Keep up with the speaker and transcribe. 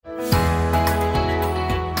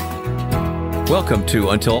Welcome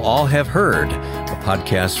to Until All Have Heard, a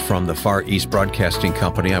podcast from the Far East Broadcasting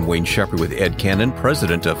Company. I'm Wayne Shepherd with Ed Cannon,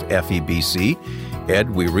 president of FEBC.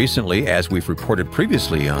 Ed, we recently, as we've reported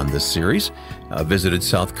previously on this series, visited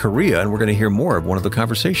South Korea, and we're going to hear more of one of the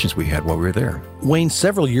conversations we had while we were there. Wayne,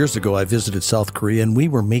 several years ago, I visited South Korea, and we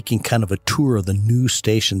were making kind of a tour of the new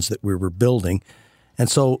stations that we were building. And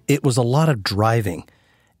so it was a lot of driving.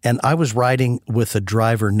 And I was riding with a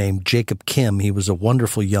driver named Jacob Kim. He was a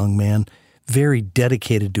wonderful young man, very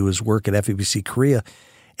dedicated to his work at FEBC Korea.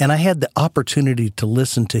 And I had the opportunity to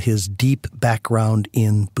listen to his deep background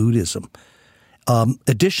in Buddhism.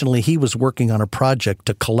 Additionally, he was working on a project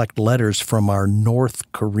to collect letters from our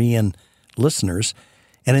North Korean listeners.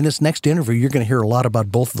 And in this next interview, you're going to hear a lot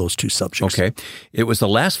about both of those two subjects. Okay. It was the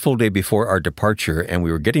last full day before our departure, and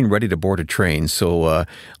we were getting ready to board a train. So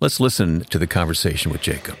let's listen to the conversation with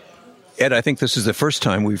Jacob. Ed, I think this is the first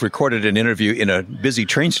time we've recorded an interview in a busy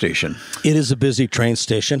train station. It is a busy train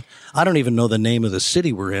station. I don't even know the name of the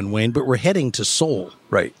city we're in, Wayne, but we're heading to Seoul.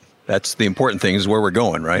 Right. That's the important thing, is where we're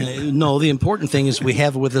going, right? No, the important thing is we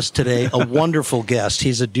have with us today a wonderful guest.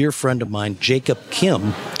 He's a dear friend of mine, Jacob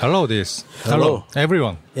Kim. Hello,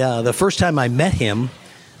 everyone. Yeah, the first time I met him,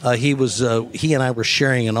 he and I were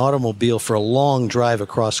sharing an automobile for a long drive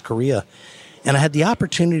across Korea. And I had the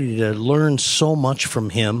opportunity to learn so much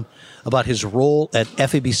from him about his role at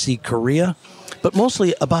FEBC Korea, but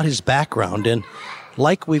mostly about his background. And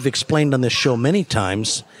like we've explained on this show many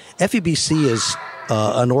times, FEBC is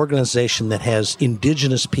an organization that has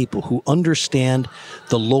indigenous people who understand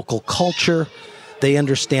the local culture. They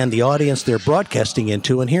understand the audience they're broadcasting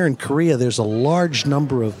into. And here in Korea, there's a large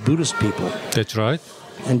number of Buddhist people. That's right.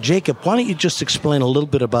 And Jacob, why don't you just explain a little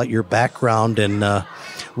bit about your background and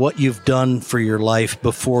what you've done for your life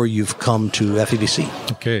before you've come to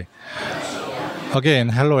FEBC? Okay. Again,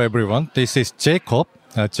 hello everyone. This is Jacob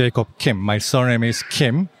Kim. My surname is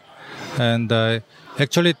Kim. And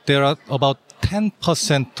actually there are about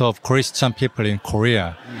 10% of Christian people in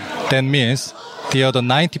Korea. That means the other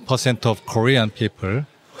 90% of Korean people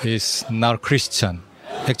is not Christian.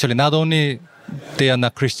 Actually, not only they are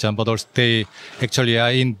not Christian, but also they actually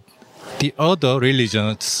are in the other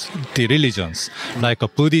religions, like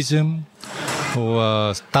Buddhism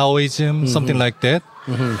or Taoism, something like that,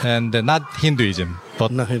 and not Hinduism.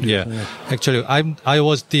 But not Hinduism, yeah, actually, I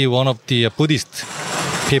was one of the Buddhist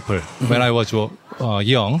people when I was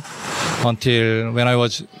young. Until when I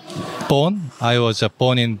was born, I was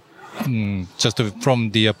born in just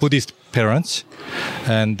from the Buddhist parents,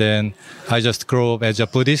 and then I just grew up as a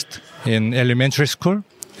Buddhist in elementary school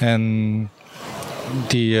and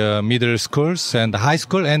the middle schools and high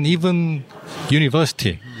school and even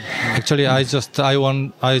university. Actually, I was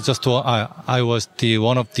one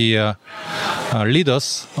of the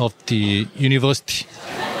leaders of the university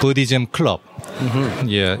Buddhism club.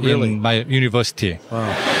 Yeah, really? In my university.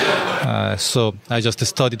 Wow. So I just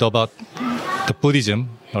studied about the Buddhism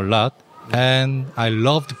a lot, and I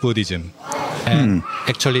loved Buddhism. And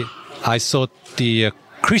actually, I saw the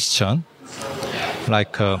Christian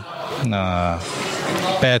like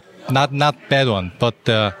bad, not bad one, but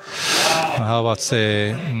how about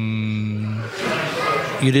say?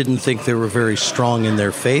 You didn't think they were very strong in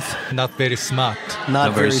their faith? Not very smart.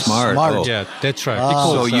 Not very smart. Oh. Yeah, that's right.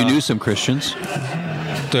 So you knew some Christians?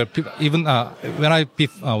 Even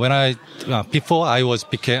before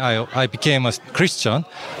I became a Christian,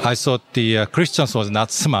 I thought the Christians was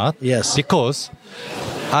not smart. Yes. Because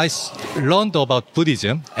I learned about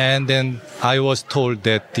Buddhism, and then I was told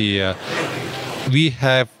that we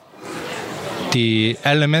have the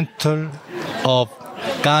elemental of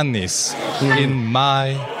godness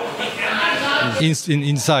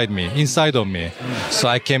inside of me. So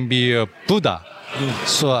I can be a Buddha.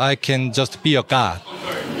 So I can just be a God.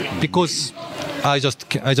 Because I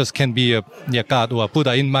just can be a God or a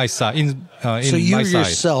Buddha in my side. So you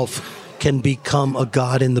yourself can become a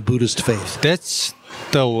God in the Buddhist faith. That's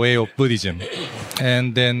the way of Buddhism,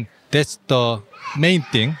 and then that's the main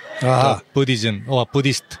thing. Buddhism or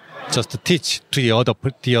Buddhist just teach to the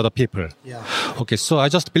other people. Yeah. Okay, so I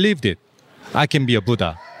just believed it. I can be a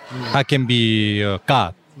Buddha. I can be a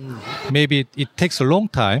God. Maybe it takes a long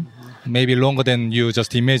time, maybe longer than you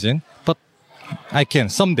just imagine, but I can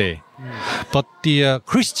someday. But the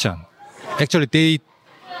Christian, actually, they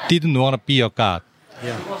didn't want to be a God.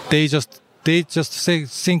 Yeah. They just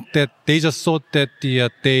think that they just thought that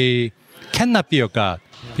they cannot be a God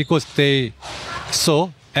because they saw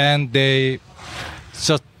and they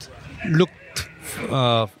just looked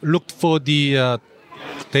for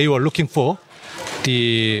they were looking for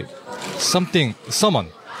someone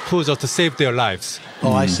who just saved their lives.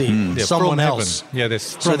 Oh, I see. Yeah, Someone from else. Heaven. Yeah, that's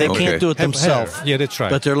So from they heaven. can't do it Have themselves. hair. Yeah, that's right.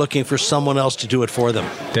 But they're looking for someone else to do it for them.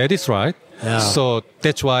 That is right. Yeah. So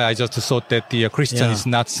that's why I just thought that the Christian Yeah. is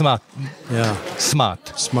not smart. Yeah. Smart.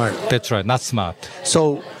 Smart. That's right, not smart.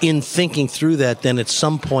 So in thinking through that, then at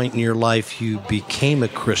some point in your life you became a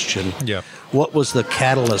Christian. Yeah. What was the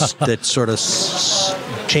catalyst that sort of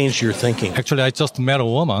changed your thinking? Actually, I just met a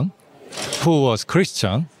woman who was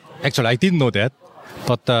Christian. Actually, I didn't know that.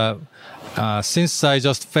 But since I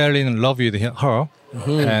just fell in love with her,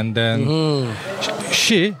 and then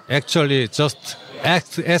she actually just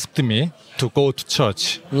asked me to go to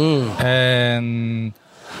church. And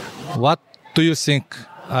what do you think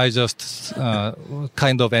I just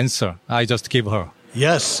kind of answer I just give her?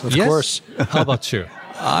 Yes, of Yes? course. How about you?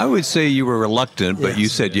 I would say you were reluctant, but you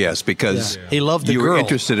said yes because He loved the you girl. were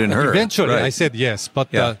interested in her. Eventually, Right. I said yes, but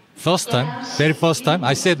Yeah. very first time,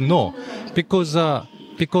 I said no because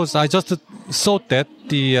I just thought that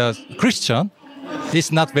the Christian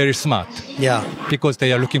is not very smart Yeah. because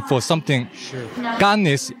they are looking for something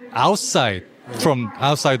godness from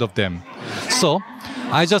outside of them. So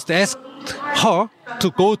I just asked her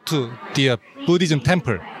to go to the Buddhism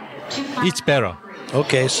temple. It's better.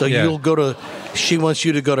 Okay, so Yeah. she wants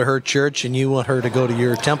you to go to her church and you want her to go to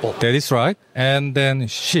your temple. That is right. And then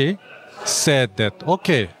she said that,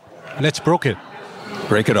 okay, let's break it.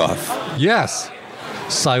 Break it off. Yes.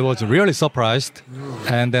 So I was really surprised.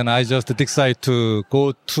 And then I just decided to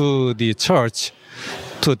go to the church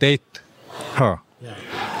to date her.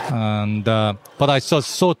 And but I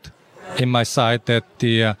just thought in my side that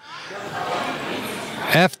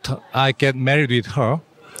after I get married with her,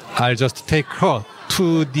 I'll just take her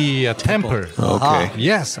to the temple. Okay.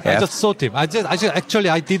 Yes, I just thought him. I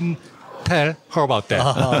didn't tell her about that.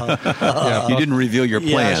 Yeah, You didn't reveal your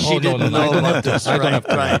Yeah, plan. she didn't know about this. I don't have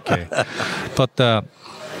to. Right. Okay. But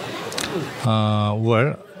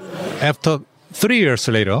well, after 3 years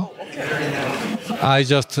later, I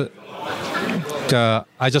just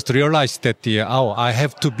realized that I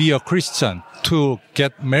have to be a Christian to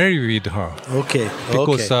get married with her. Okay.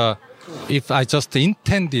 Because okay. If I just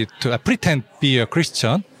intended to pretend be a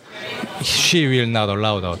Christian, she will not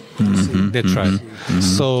allow that. That's right.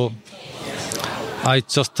 So I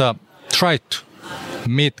just try to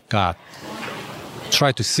meet God,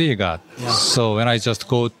 try to see God. So when I just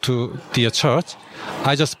go to the church,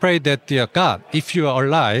 I just pray that, God, if you are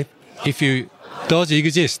alive, if you does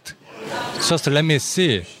exist, just let me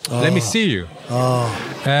see you.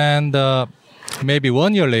 And maybe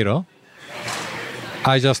 1 year later,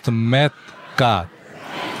 I just met God.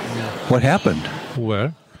 What happened?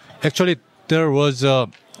 Well, actually, there was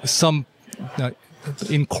some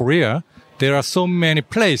in Korea. There are so many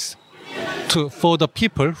places for the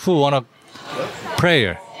people who want to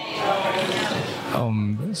pray.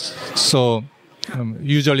 So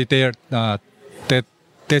usually that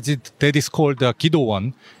is called the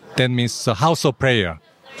기도원. That means house of prayer.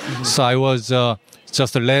 So I was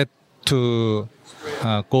just led to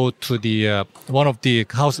go to the one of the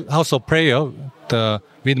house of prayer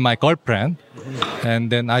with my girlfriend,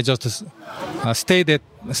 and then I just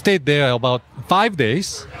stayed there about 5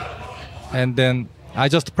 days, and then I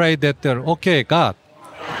just prayed that okay, God,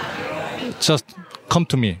 just come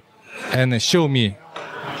to me and show me,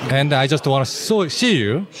 and I just want to see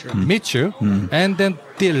you, meet you, and then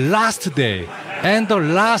the last day and the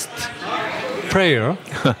last prayer,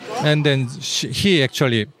 and then he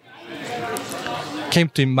actually came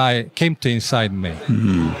to inside me,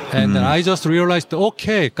 and then I just realized,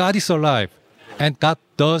 okay, God is alive, and God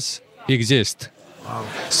does exist.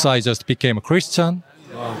 So I just became a Christian,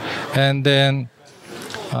 and then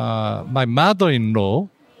my mother-in-law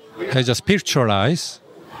has a spiritual eyes,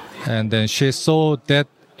 and then she saw that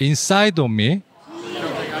inside of me,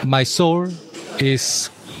 my soul is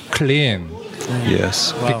clean.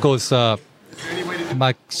 Yes. Because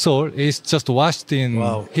my soul is just washed in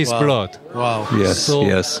his blood. Wow. Yes. So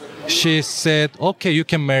yes. she said, okay, you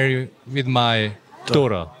can marry with my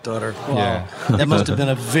daughter. Wow. Yeah. That must have been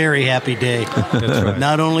a very happy day. That's right.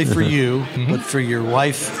 Not only for you, but for your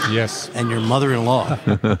wife Yes. and your mother-in-law.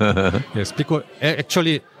 Yes. Because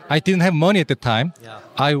actually, I didn't have money at the time. Yeah.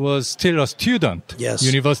 I was still a student. Yes.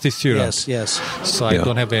 University student. Yes. So I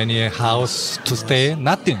don't have any house to stay,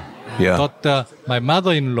 nothing. Yeah. But my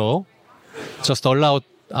mother-in-law just allowed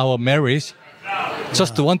our marriage.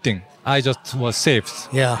 Just one thing, I just was saved.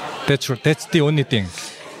 Yeah. That's the only thing.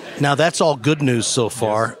 Now, that's all good news so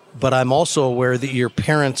far, but I'm also aware that your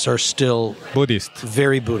parents are still Buddhist.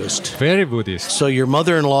 very Buddhist. Very Buddhist. So your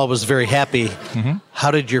mother-in-law was very happy.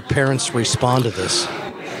 How did your parents respond to this?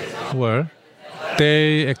 Well,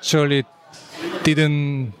 they actually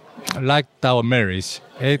didn't like our marriage.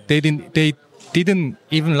 They didn't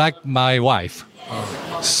even like my wife.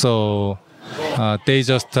 So they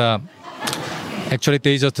just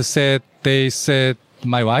said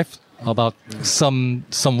my wife about some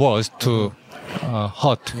words to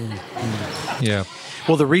hurt. Yeah.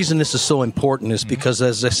 Well, the reason this is so important is because,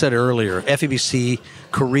 as I said earlier, FEBC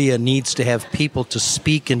Korea needs to have people to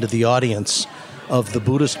speak into the audience of the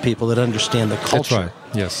Buddhist people that understand the culture. That's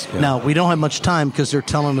right. Yes. Yeah. Now, we don't have much time because they're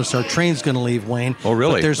telling us our train's going to leave, Wayne. Oh,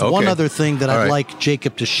 really? But there's one other thing that I'd like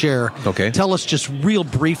Jacob to share. Okay. Tell us just real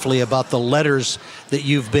briefly about the letters that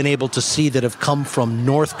you've been able to see that have come from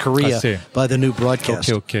North Korea by the new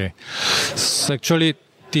broadcast. Okay. So actually,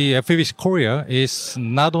 the FEBC Korea is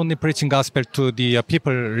not only preaching gospel to the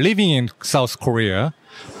people living in South Korea,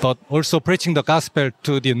 but also preaching the gospel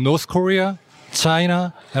to the North Korea,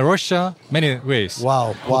 China, and Russia, many ways.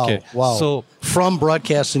 Wow. So from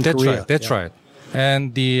broadcasting Korea. That's right.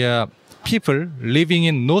 And the people living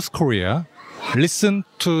in North Korea listen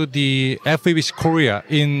to the FEBC Korea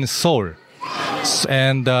in Seoul,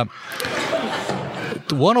 and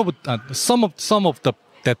some of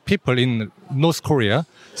that people in North Korea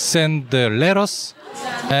send the letters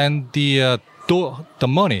and the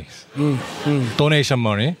money, donation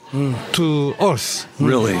money to us.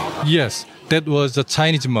 Really? Yes, that was the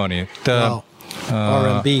Chinese money. The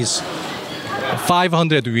RMBs.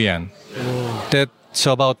 500 yuan. That's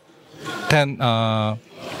about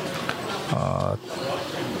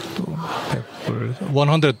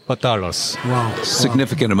 100 dollars. Wow.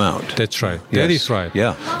 Significant amount. That's right. Yes. That is right.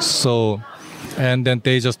 Yeah. So, and then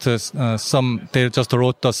they just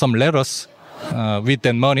wrote some letters with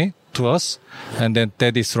that money to us, and then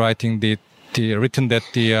that is writing written that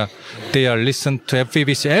they are listened to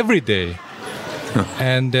FEBC every day,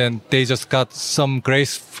 and then they just got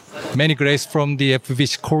many grace from the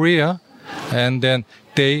FEBC Korea, and then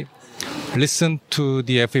they listen to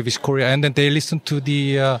the FEBC Korea, and then they listen to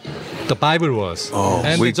the Bible verse,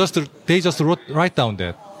 and they just write down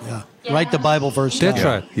that. Yeah. Write the Bible verse down. That's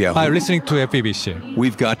right. Yeah. By listening to FEBC.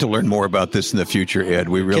 We've got to learn more about this in the future, Ed.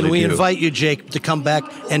 We really do. Can we invite you, Jake, to come back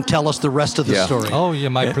and tell us the rest of the story? Oh, yeah,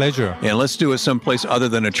 my pleasure. And let's do it someplace other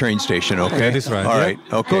than a train station, okay? That is right. All right.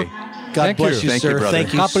 Okay. God bless you, sir. brother.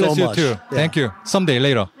 Thank you God bless so you much. too. Yeah. Thank you. Someday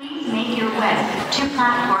later. Make your way to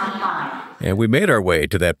platform 5. And we made our way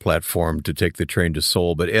to that platform to take the train to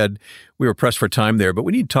Seoul. But Ed, we were pressed for time there, but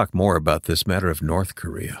we need to talk more about this matter of North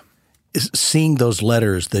Korea. Seeing those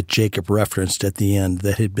letters that Jacob referenced at the end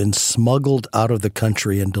that had been smuggled out of the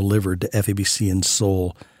country and delivered to FEBC in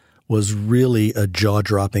Seoul was really a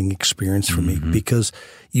jaw-dropping experience for me, because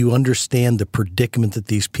you understand the predicament that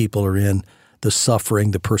these people are in, the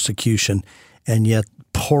suffering, the persecution, and yet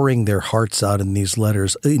pouring their hearts out in these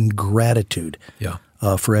letters in gratitude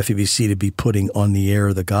for FEBC to be putting on the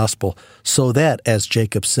air the gospel so that, as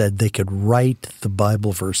Jacob said, they could write the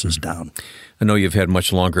Bible verses down. I know you've had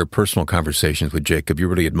much longer personal conversations with Jacob. You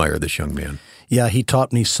really admire this young man. Yeah, he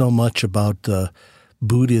taught me so much about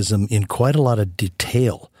Buddhism in quite a lot of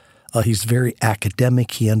detail. He's very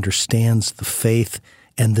academic. He understands the faith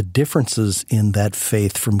and the differences in that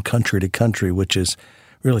faith from country to country, which is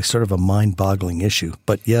really sort of a mind-boggling issue.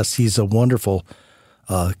 But yes, he's a wonderful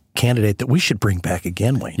candidate that we should bring back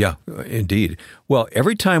again, Wayne. Yeah, indeed. Well,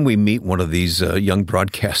 every time we meet one of these young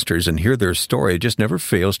broadcasters and hear their story, it just never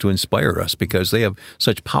fails to inspire us because they have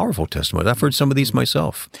such powerful testimonies. I've heard some of these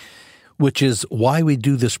myself. Which is why we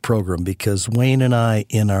do this program, because Wayne and I,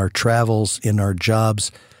 in our travels, in our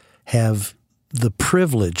jobs, have the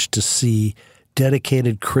privilege to see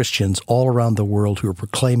dedicated Christians all around the world who are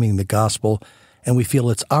proclaiming the gospel, and we feel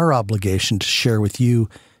it's our obligation to share with you,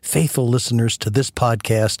 faithful listeners to this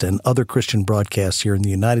podcast and other Christian broadcasts here in the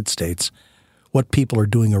United States, what people are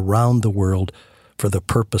doing around the world for the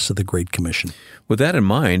purpose of the Great Commission. With that in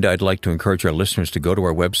mind, I'd like to encourage our listeners to go to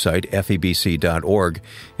our website, febc.org,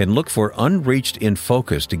 and look for Unreached in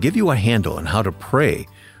Focus to give you a handle on how to pray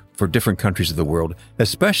for different countries of the world,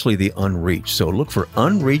 especially the unreached. So look for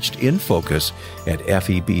Unreached in Focus at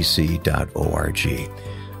febc.org.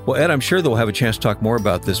 Well, Ed, I'm sure that we'll have a chance to talk more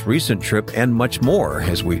about this recent trip and much more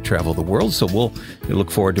as we travel the world. So we'll look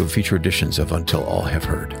forward to future editions of Until All Have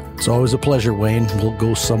Heard. It's always a pleasure, Wayne. We'll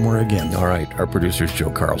go somewhere again. All right. Our producer is Joe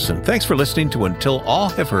Carlson. Thanks for listening to Until All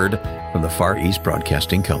Have Heard from the Far East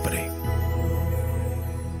Broadcasting Company.